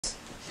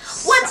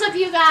What's up,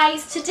 you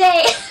guys?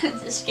 Today,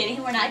 just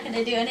kidding, we're not going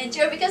to do an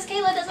intro because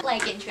Kayla doesn't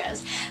like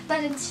intros.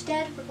 But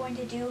instead, we're going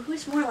to do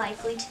who's more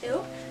likely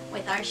to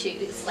with our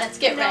shoes. Let's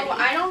get ready. No,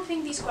 I don't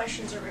think these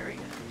questions are very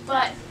good.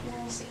 But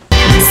we'll see.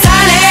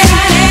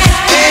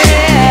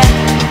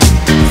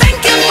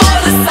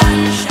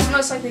 Who's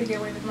most likely to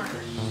get away with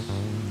murder?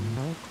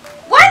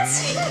 What?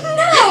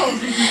 No!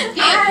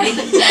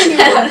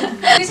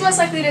 Who's most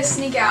likely to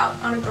sneak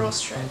out on a girl's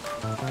trip?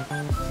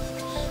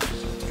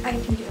 I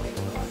can get away with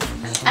a lot of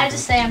things. I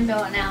just say I'm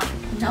going out.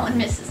 No one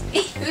misses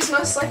me. Who's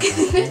most likely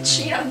to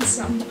cheat on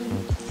someone?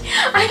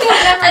 I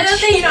don't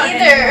think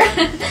either.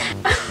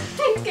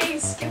 Okay,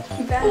 skip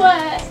that.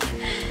 What?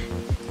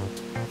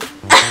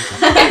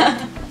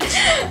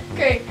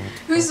 Great.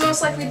 Who's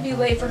most likely to be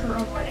late for her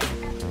own wedding?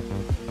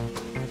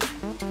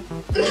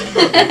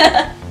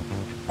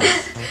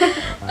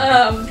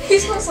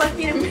 Who's most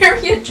likely to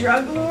marry a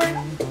drug lord?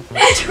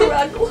 A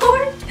drug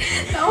lord?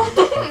 No,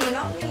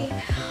 not me.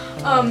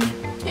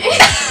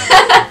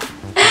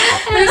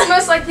 Who's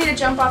most likely to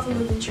jump off a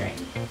moving train?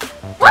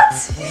 What?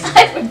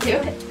 I would do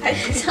it.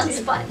 It Sounds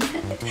fun.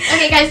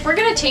 Okay, guys, we're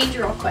gonna change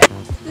real quick.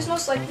 Who's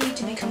most likely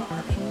to become a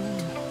mermaid?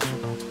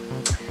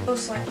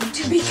 Most likely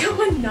to become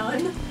a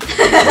nun?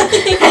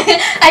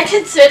 I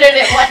considered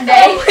it one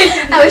day. Oh,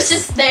 I was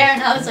just there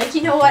and I was like,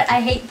 you know what?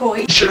 I hate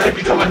boys. Should I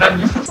become a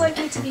nun? Most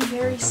likely to be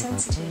very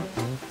sensitive.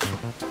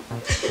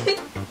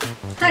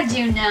 How'd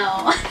you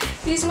know?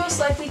 Who's most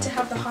likely to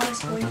have the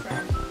hottest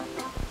boyfriend?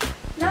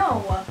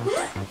 No.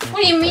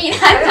 What do you mean?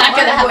 I'm not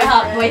gonna have a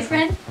hot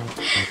boyfriend.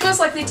 Most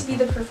likely to be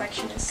the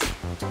perfectionist.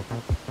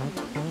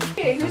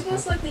 Okay, who's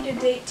most likely to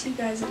date 2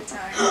 guys at a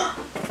time?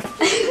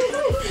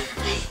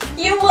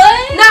 You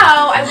would?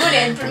 No, I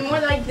wouldn't, but more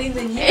likely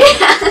than you.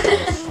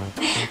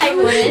 I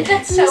wouldn't.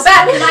 That's so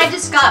bad. And I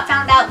just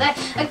found out that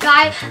a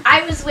guy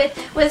I was with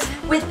was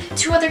with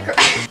 2 other girls.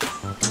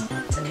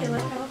 It's okay,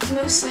 let go. Who's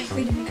most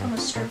likely to become a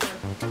stripper?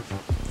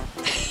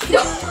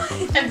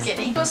 I'm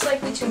kidding. Most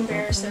likely to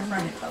embarrass their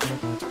friend in public.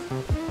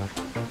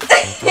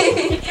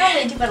 You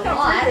probably do it a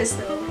lot. Embarrass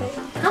though, okay?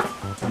 Huh?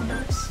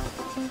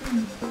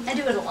 I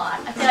do it a lot.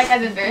 I feel like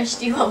I've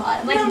embarrassed you a lot.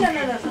 I'm like, No.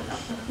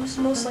 Who's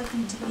most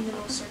likely to be the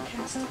most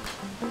sarcastic?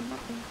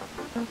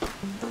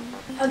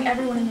 Hug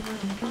everyone in the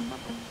room.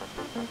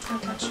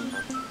 Don't touch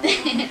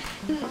me.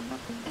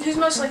 Who's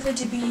most likely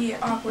to be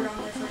awkward on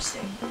their first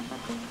date?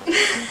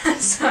 I'm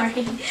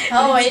sorry.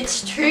 Oh,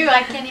 it's true.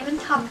 I can't even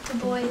talk to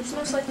boys. Who's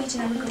most likely to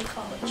never go to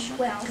college?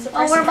 Well, Oh,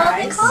 surprise, we're both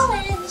in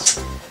surprise.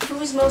 college.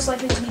 Who's most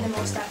likely to be the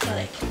most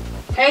athletic?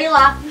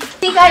 Kayla.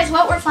 See, guys,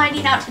 what we're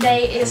finding out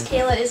today is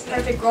Kayla is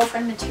perfect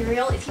girlfriend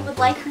material. If you would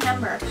like her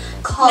number,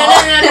 call.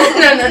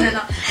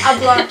 No. I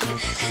blocked you.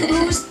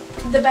 Who's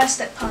the best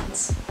at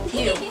puns?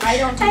 You. I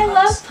don't do I puns.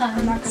 love puns.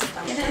 I'm not good at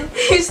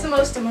puns. Who's the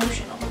most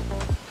emotional?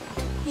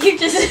 You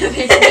just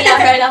picked me out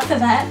right off the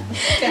bat.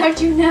 How'd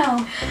you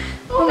know?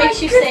 What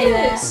makes you say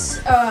that?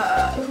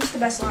 Who's the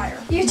best liar?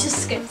 You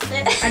just skipped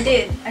it. I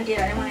did. I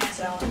didn't want to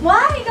answer that one.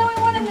 Why? Don't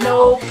I want to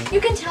know? No. You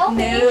can tell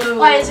me. No.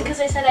 Why? Is it because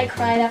I said I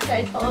cried after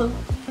I told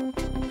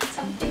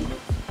something?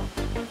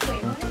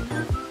 Wait,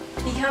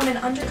 what? Become an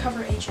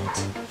undercover agent.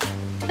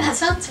 That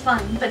sounds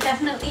fun, but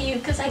definitely you,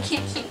 because I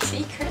can't keep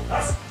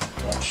secrets.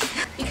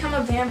 Become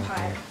a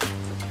vampire.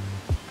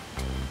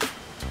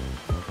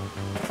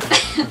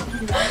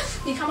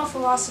 Become a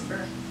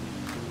philosopher.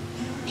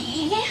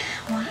 Me?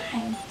 Why?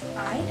 I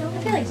I don't.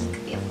 feel like you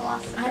could be a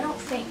philosopher. I don't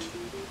think.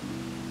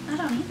 I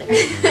don't either.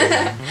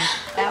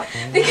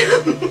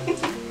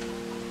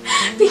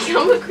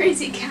 Become a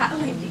crazy cat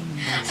lady.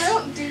 I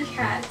don't do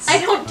cats.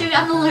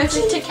 I'm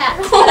allergic to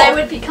cats, but I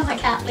would become a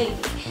cat lady.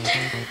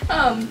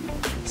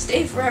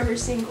 Stay forever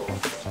single.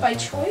 By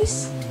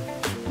choice?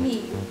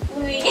 Me.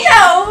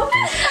 No!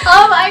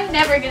 I'm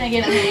never gonna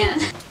get a man.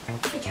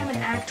 Become an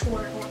actor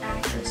or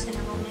actress in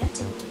a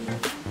romantic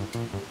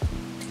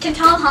movie. Can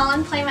Tom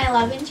Holland play my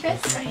love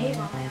interest? I hate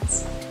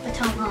romance. But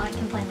Tom Holland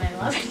can play my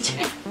love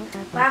interest.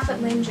 Laugh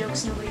at lame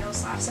jokes nobody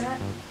else laughs at.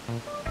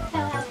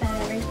 I laugh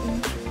at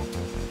everything.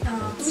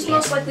 Who's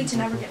most likely to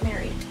never get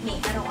married? Me.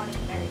 I don't want to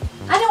get married.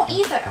 I don't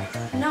either.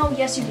 No,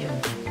 yes you do.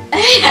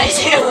 I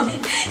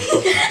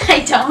do. I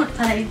don't,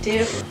 but I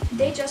do.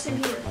 Date Justin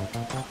Bieber.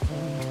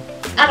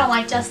 I don't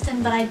like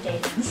Justin, but I'd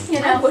date him. You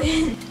I know?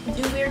 wouldn't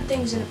do weird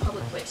things in a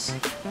public place.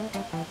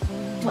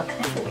 What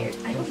kind of weird?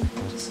 I don't know.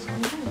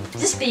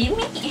 Just be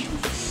me.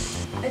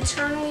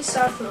 Eternally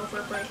suffer over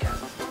a breakup.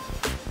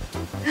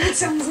 That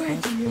sounds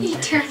like you.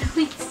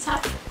 Eternally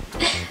suck.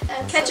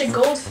 Catch a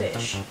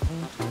goldfish.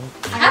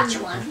 Catch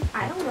one?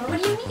 I don't know.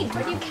 What do you mean?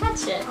 Where do you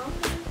catch it?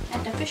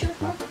 At the fisher's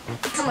market?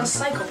 Become a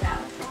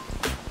psychopath.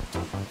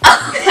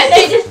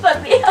 They just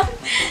put me up.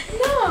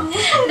 No.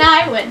 No,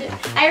 I wouldn't.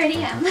 I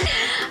already am.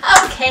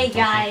 Okay,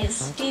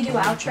 guys. Do you do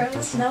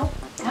outros? No.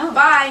 No.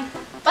 Bye.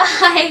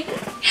 Bye.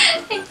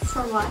 Thanks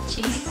for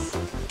watching.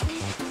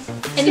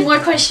 Any more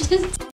questions?